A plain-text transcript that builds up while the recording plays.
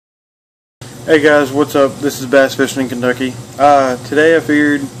Hey guys, what's up? This is Bass Fishing in Kentucky. Today I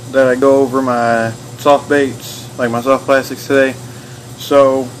figured that I'd go over my soft baits, like my soft plastics today.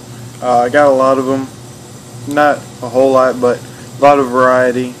 So I got a lot of them, not a whole lot, but a lot of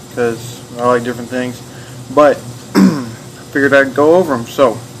variety because I like different things. But I figured I'd go over them.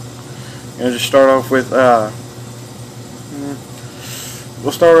 So I'm gonna just start off with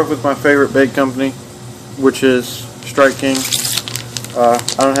we'll start off with my favorite bait company, which is Strike King. I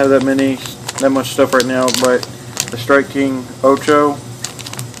don't have that much stuff right now, but the Strike King Ocho,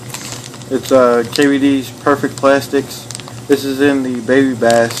 it's KVD's Perfect Plastics. This is in the baby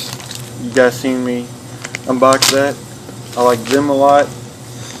bass. You guys seen me unbox that. I like them a lot.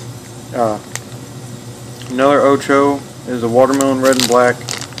 Another Ocho is a watermelon red and black,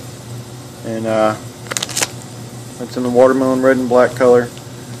 and it's in the watermelon red and black color.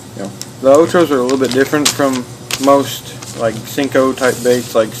 You know, the Ochos are a little bit different from most like Senko type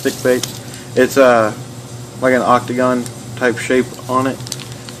baits, like stick baits. It's like an octagon type shape on it.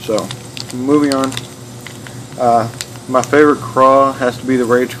 So moving on, my favorite craw has to be the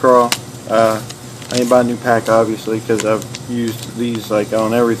Rage Craw. I need to buy a new pack obviously because I've used these like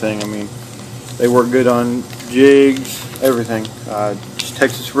on everything. I mean, they work good on jigs, everything. Just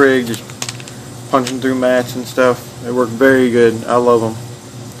Texas rig, just punching through mats and stuff. They work very good. I love them.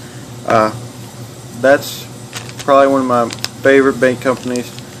 That's probably one of my favorite bait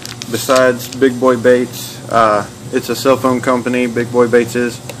companies besides Big Boy Baits. It's a cell phone company, Big Boy Baits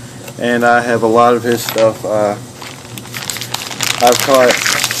is, and I have a lot of his stuff. I've caught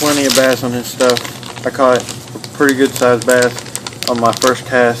plenty of bass on his stuff. I caught a pretty good sized bass on my first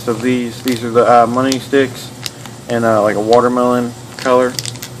cast of these. These are the money sticks and like a watermelon color.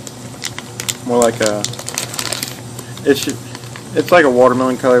 More like a, it's like a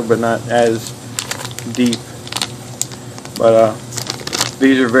watermelon color, but not as deep. But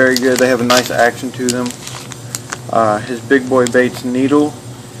these are very good. They have a nice action to them. His Big Boy Baits needle,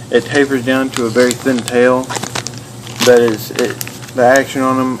 it tapers down to a very thin tail. The action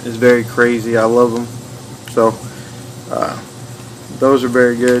on them is very crazy. I love them. So those are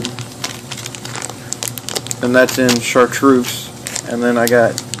very good. And that's in chartreuse. And then I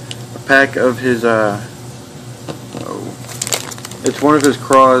got a pack of his it's one of his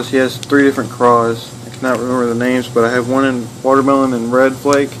craws. He has 3 different craws. I cannot remember the names, but I have one in watermelon and red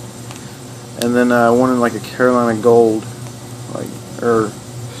flake, and then one in like a Carolina Gold, or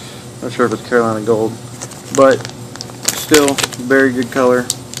not sure if it's Carolina Gold, but still very good color.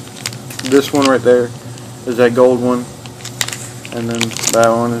 This one right there is that gold one, and then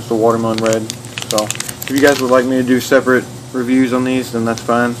that one is the watermelon red. So if you guys would like me to do separate reviews on these, then that's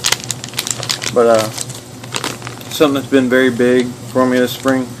fine. But something that's been very big for me this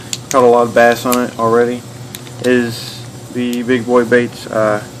spring, caught a lot of bass on it already, is the Big Boy Baits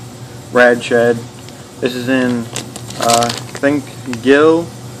Rad Shad. This is in I think Gill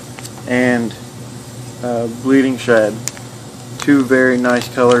and Bleeding Shad. 2 very nice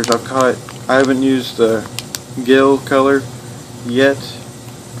colors. I haven't used the Gill color yet,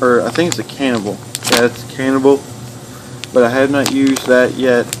 or I think it's a Cannibal. Yeah, it's Cannibal, but I have not used that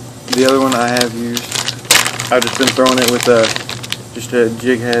yet. The other one I have used. I've just been throwing it with just a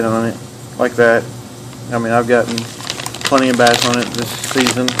jig head on it, like that. I mean, I've gotten plenty of bass on it this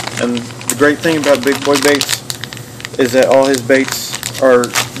season. And the great thing about Big Boy Baits is that all his baits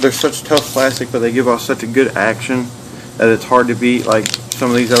they're such tough plastic, but they give off such a good action that it's hard to beat. Like some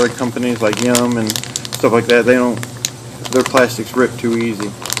of these other companies, like Yum and stuff like that, their plastics rip too easy.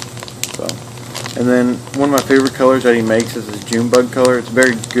 So, and then one of my favorite colors that he makes is his June bug color. It's a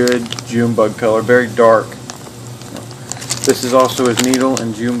very good June bug color, very dark. This is also his needle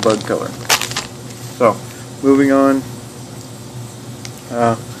and June bug color. So, moving on,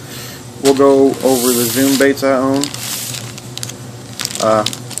 we'll go over the Zoom baits I own.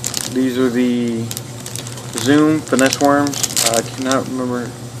 These are the Zoom finesse worms. I cannot remember.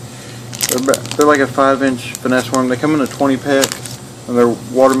 They're like a 5-inch finesse worm. They come in a 20 pack, and they're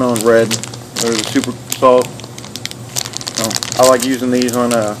watermelon red. They're the super salt. I like using these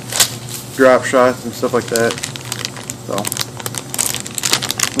on drop shots and stuff like that. So,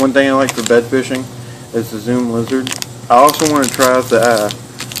 one thing I like for bed fishing is the Zoom Lizard. I also want to try out the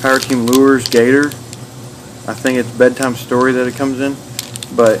Power Team Lures Gator. I think it's Bedtime Story that it comes in,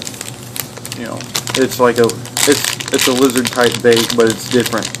 but you know, it's like it's a lizard type bait, but it's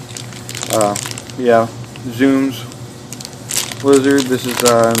different. Yeah, Zoom's Lizard. This is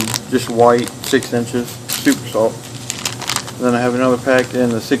just white, 6 inches, super salt. And then I have another pack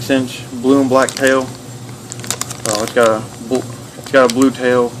in the 6-inch blue and black tail. So it's got a blue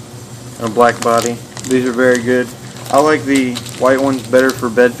tail and a black body. These are very good. I like the white ones better for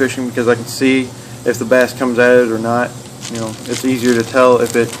bed fishing because I can see if the bass comes at it or not. You know, it's easier to tell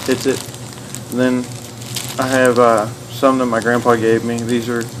if it hits it. And then I have some that my grandpa gave me. These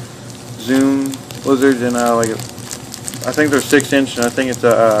are Zoom lizards, and I think they're 6-inch, and I think it's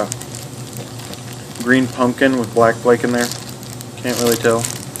a green pumpkin with black flake in there. Can't really tell.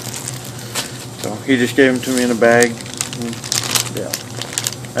 So he just gave them to me in a bag. Yeah.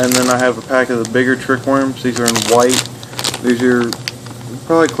 And then I have a pack of the bigger trick worms. These are in white. These are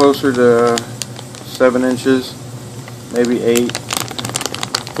probably closer to 7 inches, maybe 8. A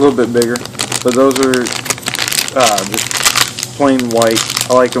little bit bigger. But those are just plain white.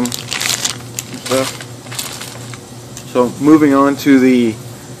 I like them. So moving on to the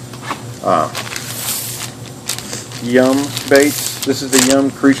Yum baits. This is the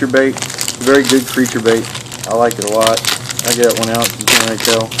Yum creature bait. Very good creature bait. I like it a lot. I get one out, you can't really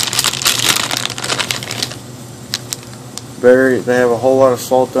tell. They have a whole lot of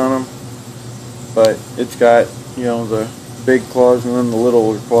salt on them, but it's got, you know, the big claws and then the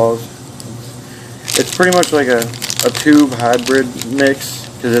littler claws. It's pretty much like a tube hybrid mix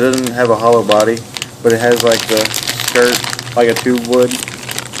because it doesn't have a hollow body, but it has like the skirt like a tube would.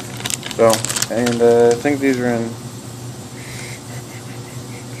 So, and I think these are in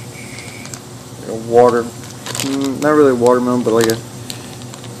water, not really watermelon, but like a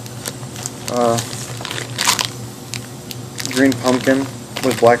green pumpkin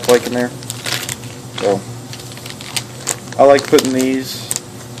with black flake in there. So I like putting these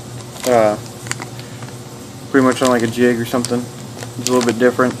pretty much on like a jig or something. It's a little bit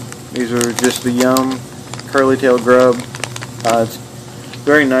different. These are just the Yum curly tail grub. It's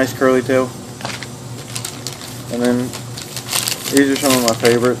very nice curly tail. And then these are some of my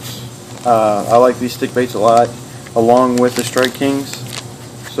favorites. I like these stick baits a lot, along with the Strike Kings.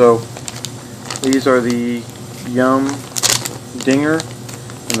 So these are the Yum Dinger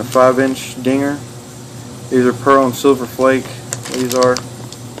and the 5-inch Dinger. These are pearl and silver flake. These are.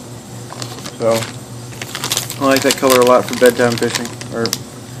 So I like that color a lot for bedtime fishing or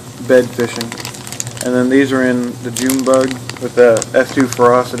bed fishing. And then these are in the June bug with the F2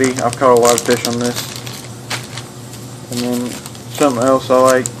 Ferocity. I've caught a lot of fish on this. And then something else I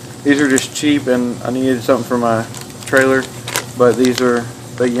like. These are just cheap, and I needed something for my trailer. But these are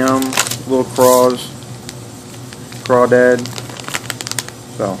the Yum little crawdad.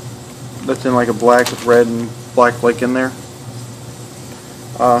 So that's in like a black with red and black flake in there.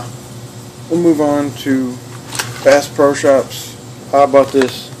 We'll move on to Bass Pro Shops. I bought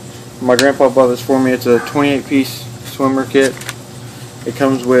this. My grandpa bought this for me. It's a 28-piece swimmer kit. It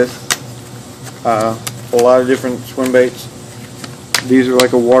comes with a lot of different swim baits. These are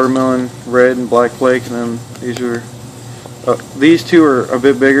like a watermelon, red and black flake, and then these two are a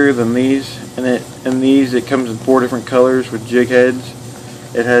bit bigger than these. And these it comes in 4 different colors with jig heads.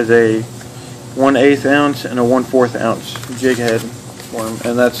 It has a 1/8 ounce and a 1/4 ounce jig head worm,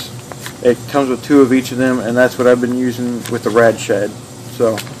 and it comes with 2 of each of them, and that's what I've been using with the Rad Shad.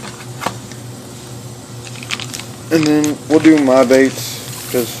 So, and then we'll do my baits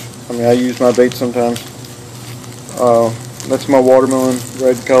because I mean I use my baits sometimes. That's my watermelon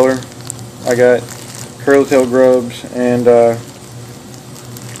red color. I got curly tail grubs and they're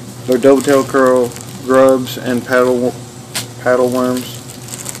double tail curl grubs and paddle worms.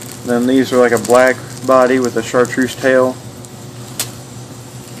 Then these are like a black body with a chartreuse tail.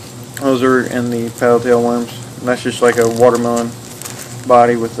 Those are in the paddle tail worms. And that's just like a watermelon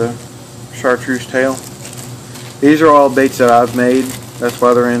body with a chartreuse tail. These are all baits that I've made. That's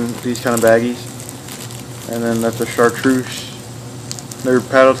why they're in these kind of baggies. And then that's a chartreuse. They're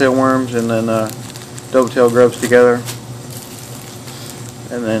paddle tail worms and then double tail grubs together.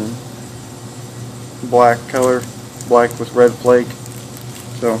 And then black color, black with red flake.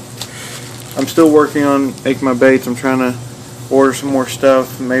 So I'm still working on making my baits. I'm trying to order some more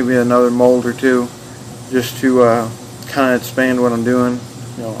stuff, maybe another mold or 2, just to kind of expand what I'm doing.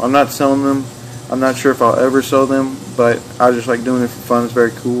 You know, I'm not selling them. I'm not sure if I'll ever sell them, but I just like doing it for fun. It's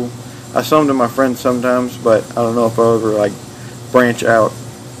very cool. I sell them to my friends sometimes, but I don't know if I'll ever like branch out.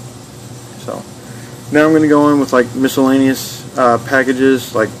 So now I'm going to go in with like miscellaneous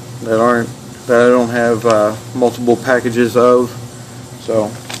packages like that I don't have multiple packages of. So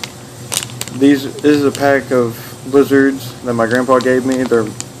this is a pack of lizards that my grandpa gave me. They're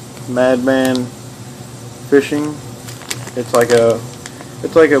Madman Fishing. It's like a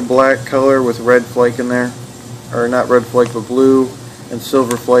black color with red flake in there, or not red flake but blue and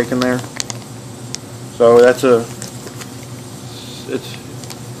silver flake in there. So it's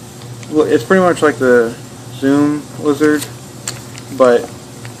pretty much like the Zoom lizard, but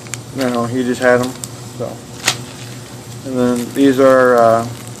you know, he just had them. So And then these are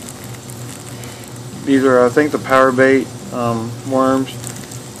I think the power bait worms.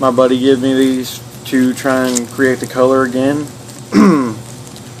 My buddy gave me these to try and create the color again.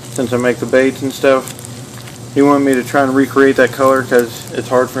 Since I make the baits and stuff, he wanted me to try and recreate that color because it's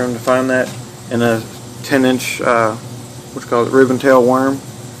hard for him to find that in a 10-inch ribbon tail worm.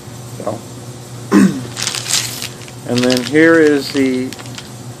 So and then here is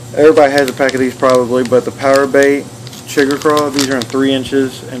everybody has a pack of these probably, but the power bait Chigger Craw. These are in 3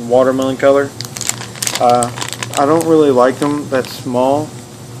 inches in watermelon color. I don't really like them that small.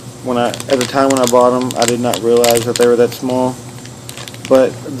 At the time when I bought them, I did not realize that they were that small.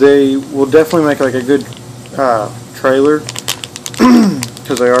 But they will definitely make like a good trailer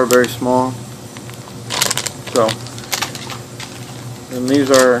because they are very small. So, and these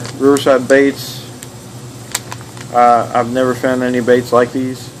are Riverside baits. I've never found any baits like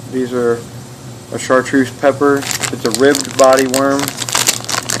these. These are a chartreuse pepper. It's a ribbed body worm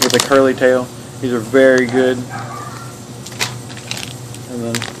with a curly tail. These are very good. And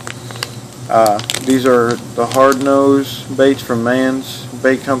then these are the hard nose baits from Mann's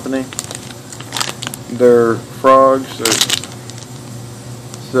Bait Company. They're frogs.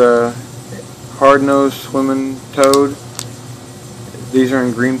 It's a hard nose swimming toad. These are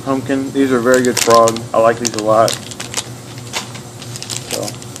in green pumpkin. These are very good frog. I like these a lot. So,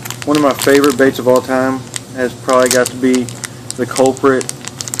 one of my favorite baits of all time has probably got to be the Culprit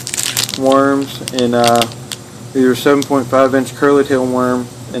worms, and these are 7.5-inch curly tail worm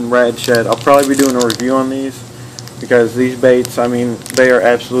and rad shed. I'll probably be doing a review on these because these baits, I mean, they are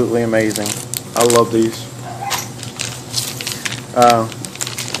absolutely amazing. I love these.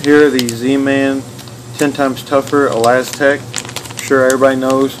 Here are the Z-Man 10 times tougher Elastec. I'm sure everybody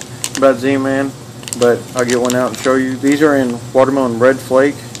knows about Z-Man, but I'll get one out and show you. These are in watermelon red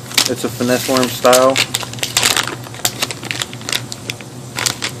flake. It's a finesse worm style.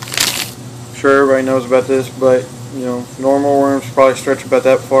 I'm sure everybody knows about this, but you know, normal worms probably stretch about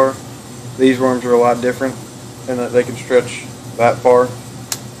that far. These worms are a lot different in that they can stretch that far.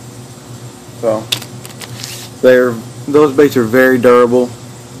 So those baits are very durable,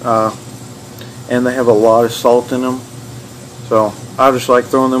 and they have a lot of salt in them. So I just like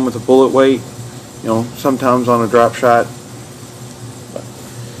throwing them with a bullet weight, you know, sometimes on a drop shot.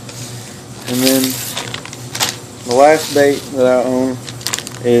 And then the last bait that I own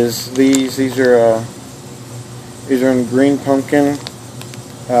is these. These are in green pumpkin.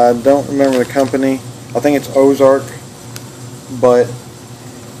 I don't remember the company. I think it's Ozark, but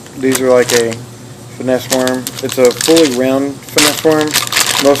these are like a finesse worm. It's a fully round finesse worm.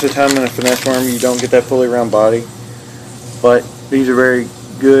 Most of the time in a finesse worm you don't get that fully round body, but these are very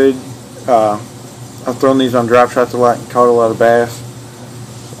good. I've thrown these on drop shots a lot and caught a lot of bass.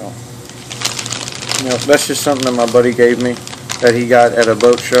 So, you know, that's just something that my buddy gave me that he got at a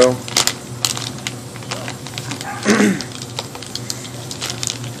boat show.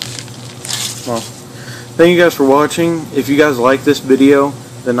 Well, thank you guys for watching. If you guys like this video,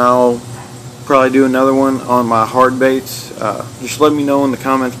 then I'll probably do another one on my hard baits. Just let me know in the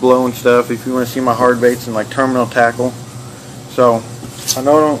comments below and stuff if you want to see my hard baits and like terminal tackle. So I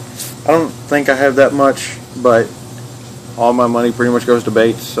don't think I have that much, but all my money pretty much goes to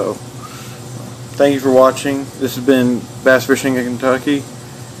baits. So thank you for watching. This has been Bass Fishing in Kentucky.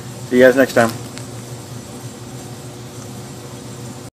 See you guys next time.